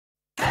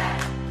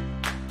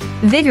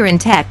Vigorun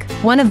Tech,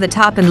 one of the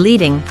top and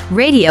leading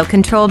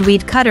radio-controlled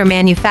weed cutter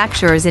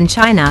manufacturers in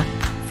China,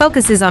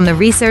 focuses on the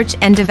research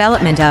and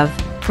development of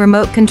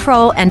remote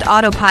control and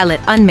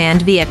autopilot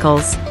unmanned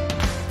vehicles.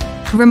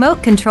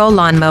 Remote control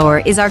lawnmower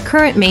is our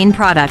current main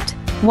product,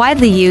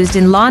 widely used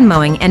in lawn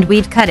mowing and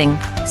weed cutting,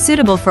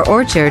 suitable for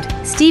orchard,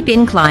 steep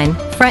incline,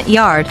 front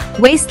yard,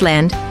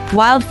 wasteland,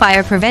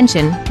 wildfire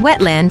prevention,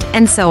 wetland,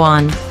 and so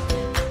on.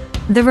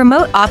 The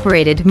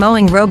remote-operated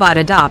mowing robot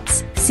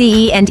adopts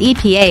CE and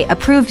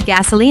EPA-approved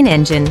gasoline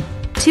engine,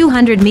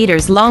 200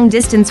 meters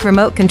long-distance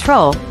remote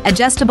control,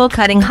 adjustable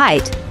cutting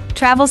height,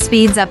 travel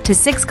speeds up to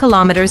 6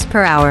 kilometers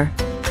per hour.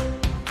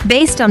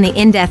 Based on the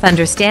in-depth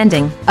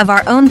understanding of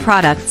our own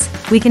products,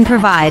 we can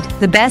provide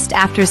the best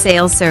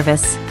after-sales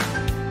service.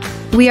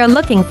 We are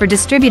looking for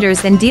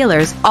distributors and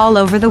dealers all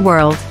over the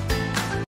world.